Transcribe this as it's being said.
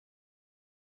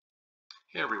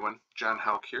Hey everyone, John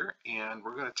Hauk here, and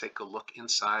we're going to take a look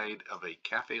inside of a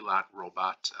Cafelat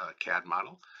robot CAD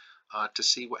model to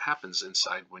see what happens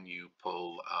inside when you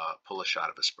pull a shot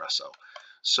of espresso.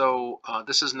 So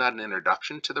this is not an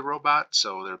introduction to the robot,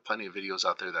 so there are plenty of videos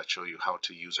out there that show you how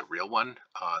to use a real one.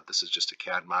 This is just a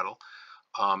CAD model.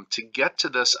 To get to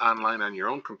this online on your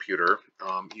own computer,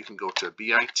 you can go to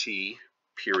bit.ly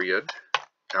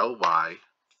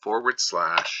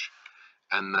 /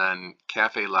 and then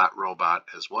Cafelat robot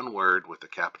as one word with a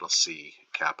capital C,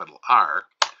 capital R.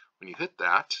 When you hit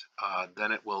that,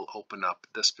 then it will open up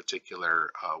this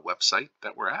particular website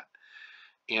that we're at.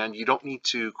 And you don't need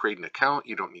to create an account.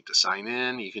 You don't need to sign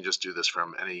in. You can just do this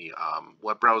from any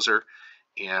web browser.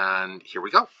 And here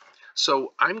we go.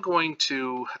 So I'm going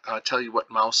to tell you what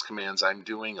mouse commands I'm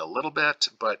doing a little bit,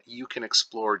 but you can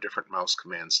explore different mouse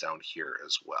commands down here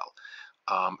as well.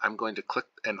 I'm going to click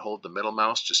and hold the middle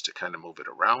mouse just to kind of move it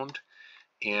around.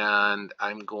 And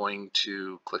I'm going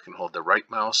to click and hold the right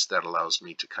mouse. That allows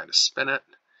me to kind of spin it.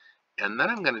 And then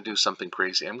I'm going to do something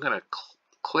crazy. I'm going to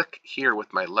click here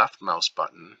with my left mouse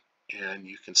button, and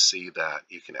you can see that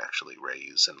you can actually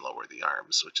raise and lower the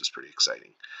arms, which is pretty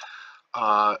exciting.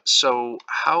 So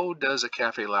how does a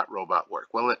Cafelat robot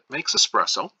work? Well, it makes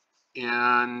espresso,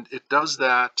 and it does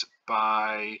that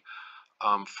by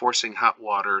forcing hot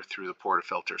water through the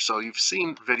portafilter. So you've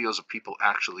seen videos of people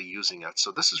actually using it.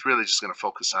 So this is really just going to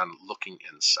focus on looking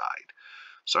inside.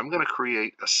 So I'm going to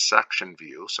create a section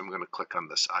view. So I'm going to click on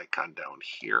this icon down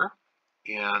here.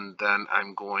 And then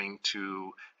I'm going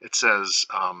to, it says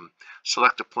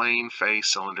select a plane, face,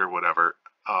 cylinder, whatever.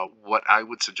 What I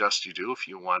would suggest you do if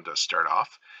you want to start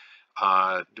off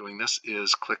doing this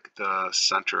is click the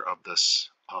center of this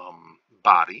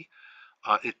body.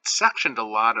 It sectioned a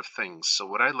lot of things, so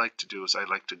what I like to do is I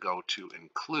like to go to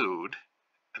include,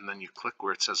 and then you click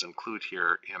where it says include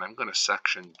here, and I'm going to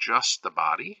section just the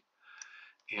body.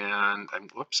 And I'm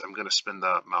going to spin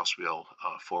the mouse wheel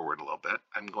forward a little bit.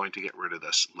 I'm going to get rid of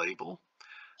this label.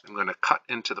 I'm going to cut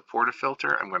into the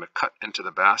portafilter. I'm going to cut into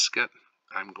the basket.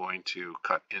 I'm going to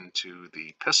cut into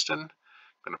the piston. I'm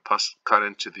going to cut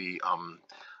into the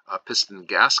piston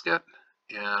gasket.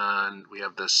 And we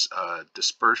have this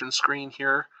dispersion screen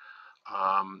here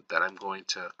that I'm going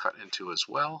to cut into as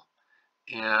well.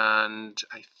 And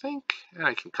I think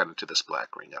I can cut into this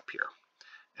black ring up here.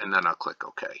 And then I'll click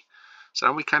OK. So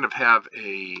now we kind of have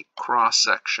a cross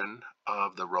section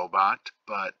of the robot,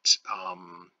 but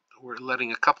we're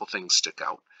letting a couple things stick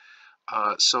out.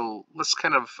 So let's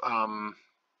kind of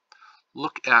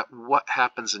look at what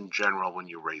happens in general when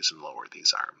you raise and lower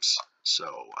these arms.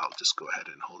 So I'll just go ahead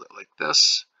and hold it like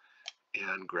this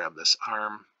and grab this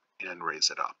arm and raise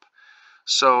it up.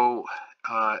 So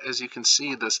as you can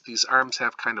see, these arms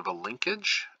have kind of a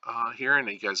linkage here, and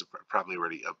you guys have probably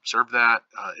already observed that.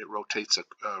 It rotates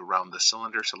around the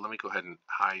cylinder. So let me go ahead and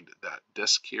hide that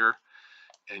disc here,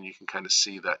 and you can kind of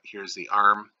see that here's the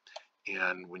arm.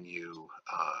 And when you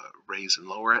raise and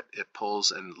lower it, it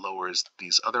pulls and lowers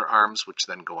these other arms, which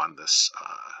then go on this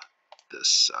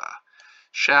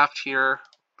shaft here,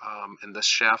 and this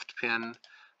shaft pin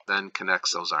then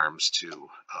connects those arms to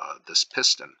this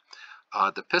piston.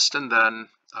 The piston then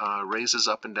raises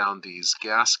up and down these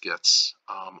gaskets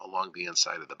along the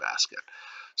inside of the basket.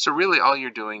 So really all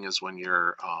you're doing is when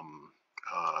you're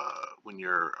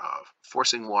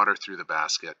forcing water through the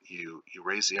basket, you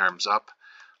raise the arms up.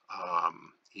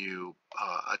 You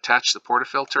attach the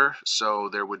portafilter, so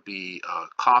there would be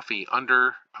coffee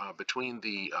under between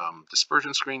the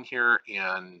dispersion screen here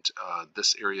and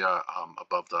this area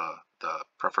above the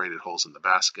perforated holes in the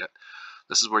basket.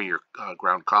 This is where your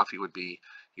ground coffee would be.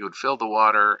 You would fill the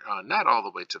water, not all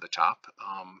the way to the top,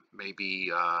 maybe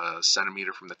a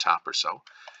centimeter from the top or so.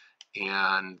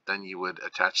 And then you would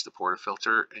attach the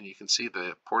portafilter, and you can see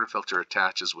the portafilter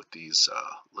attaches with these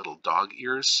little dog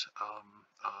ears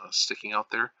sticking out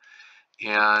there.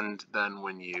 And then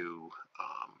when you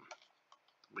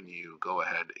go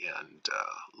ahead and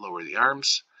lower the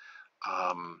arms,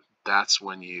 that's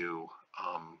when you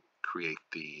create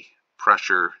the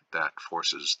pressure that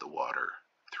forces the water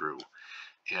through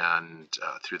and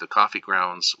through the coffee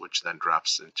grounds, which then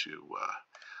drops into.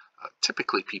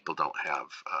 Typically, people don't have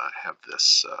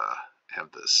this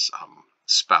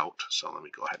spout. So let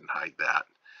me go ahead and hide that,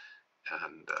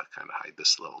 and kind of hide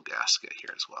this little gasket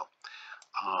here as well.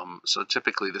 So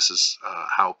typically, this is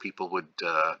how people would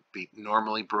be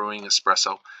normally brewing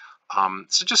espresso.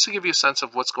 So just to give you a sense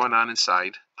of what's going on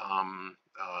inside.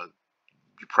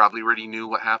 You probably already knew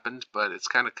what happened, but it's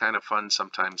kind of fun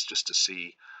sometimes just to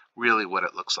see really what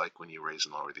it looks like when you raise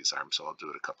and lower these arms. So I'll do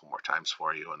it a couple more times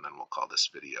for you, and then we'll call this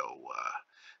video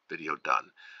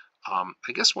done.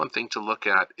 I guess one thing to look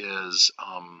at is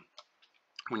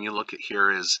when you look at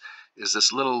here is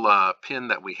this little pin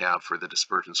that we have for the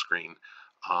dispersion screen.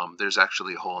 There's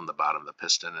actually a hole in the bottom of the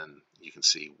piston, and you can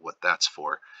see what that's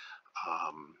for.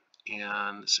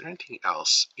 And is there anything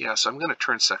else? Yeah, so I'm going to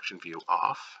turn section view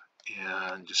off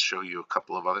and just show you a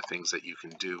couple of other things that you can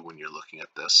do when you're looking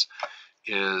at this.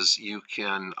 Is you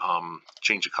can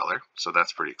change the color, so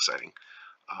that's pretty exciting.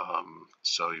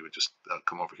 So you would just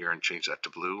come over here and change that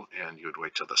to blue, and you would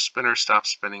wait till the spinner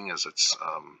stops spinning, as it's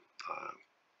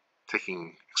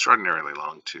taking extraordinarily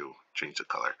long to change the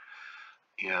color.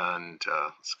 And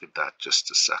let's give that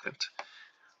just a second.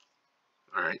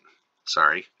 All right,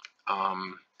 sorry.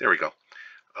 There we go.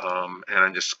 And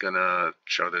I'm just gonna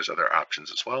show there's other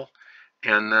options as well.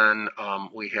 And then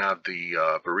we have the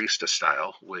barista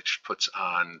style, which puts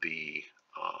on the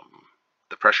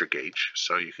pressure gauge,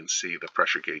 so you can see the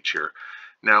pressure gauge here.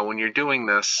 Now, when you're doing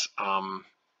this,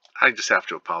 I just have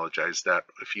to apologize that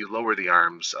if you lower the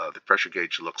arms, the pressure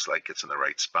gauge looks like it's in the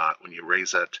right spot. When you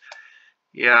raise it,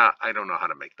 yeah, I don't know how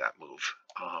to make that move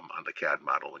on the CAD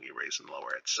model when you raise and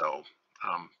lower it. So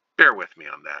bear with me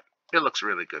on that. It looks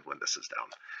really good when this is down.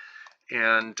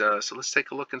 And so let's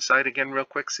take a look inside again real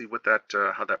quick, see what that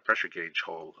how that pressure gauge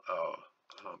hole,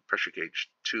 pressure gauge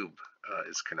tube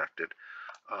is connected.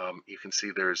 You can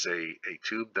see there's a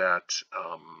tube that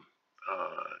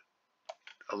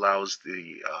allows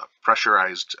the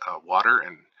pressurized water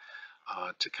and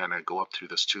to kind of go up through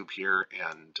this tube here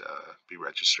and be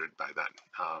registered by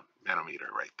that manometer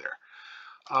right there.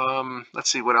 Let's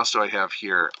see, what else do I have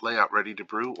here? Layout ready to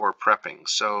brew or prepping.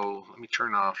 So let me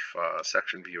turn off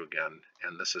section view again,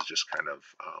 and this is just kind of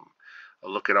a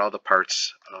look at all the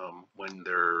parts when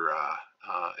they're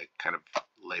kind of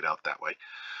laid out that way.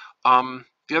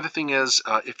 The other thing is,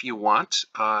 if you want,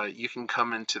 you can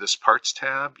come into this parts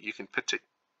tab. You can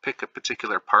pick a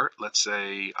particular part. Let's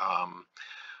say,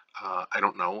 I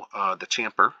don't know, the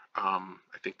tamper.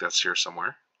 I think that's here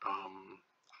somewhere.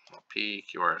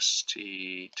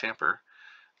 PQRST tamper.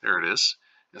 There it is.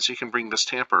 And so you can bring this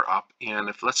tamper up, and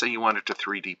if, let's say, you wanted to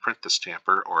 3D print this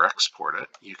tamper or export it,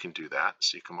 you can do that.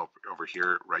 So you come over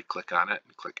here, right click on it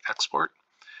and click export.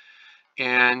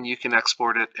 And you can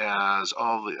export it as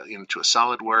into a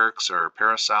SolidWorks or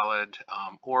Parasolid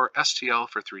or STL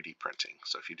for 3D printing.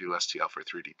 So if you do STL for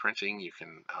 3D printing, you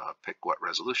can pick what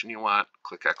resolution you want,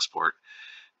 click export,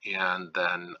 and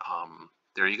then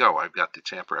there you go. I've got the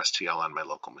Tamper STL on my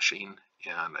local machine,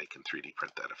 and I can 3D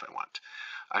print that if I want.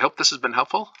 I hope this has been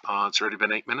helpful. It's already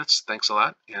been 8 minutes. Thanks a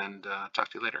lot, and talk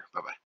to you later. Bye-bye.